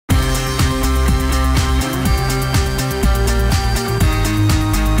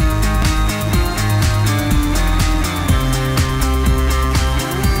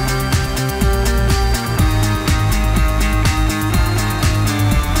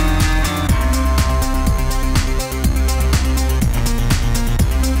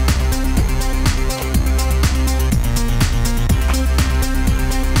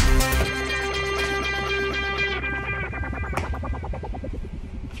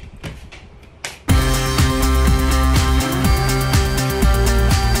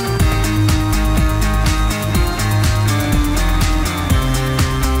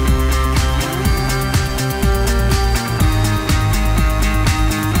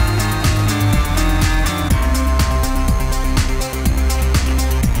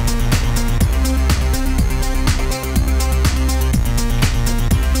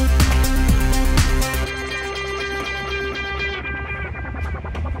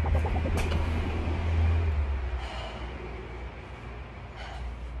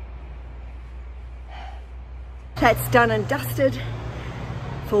That's done and dusted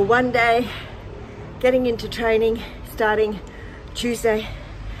for one day, getting into training starting Tuesday,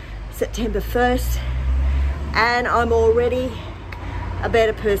 September 1st, and I'm already a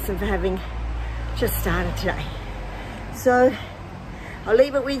better person for having just started today. So I'll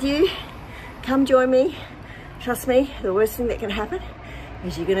leave it with you. Come join me. Trust me, the worst thing that can happen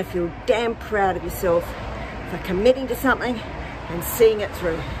is you're going to feel damn proud of yourself for committing to something and seeing it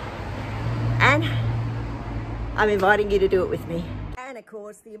through. And I'm inviting you to do it with me. And of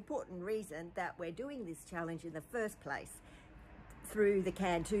course, the important reason that we're doing this challenge in the first place through the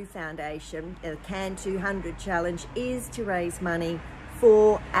Can 2 Foundation, the Can 200 Challenge, is to raise money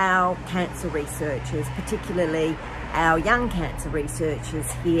for our cancer researchers, particularly our young cancer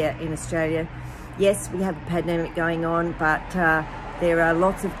researchers here in Australia. Yes, we have a pandemic going on, but there are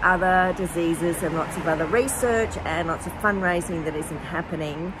lots of other diseases and lots of other research and lots of fundraising that isn't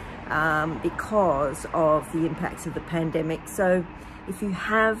happening because of the impacts of the pandemic. So if you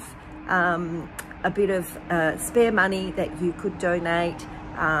have a bit of spare money that you could donate,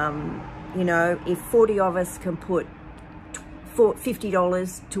 you know, if 40 of us can put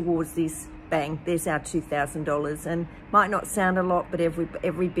 $50 towards this, bang, there's our $2,000. And might not sound a lot, but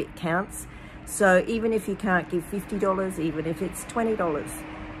every bit counts. So even if you can't give $50, even if it's $20,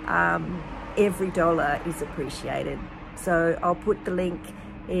 every dollar is appreciated. So I'll put the link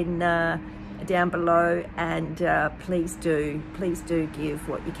in down below, and please do give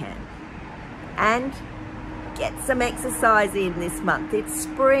what you can. And get some exercise in this month. It's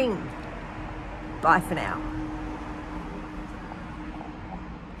spring. Bye for now.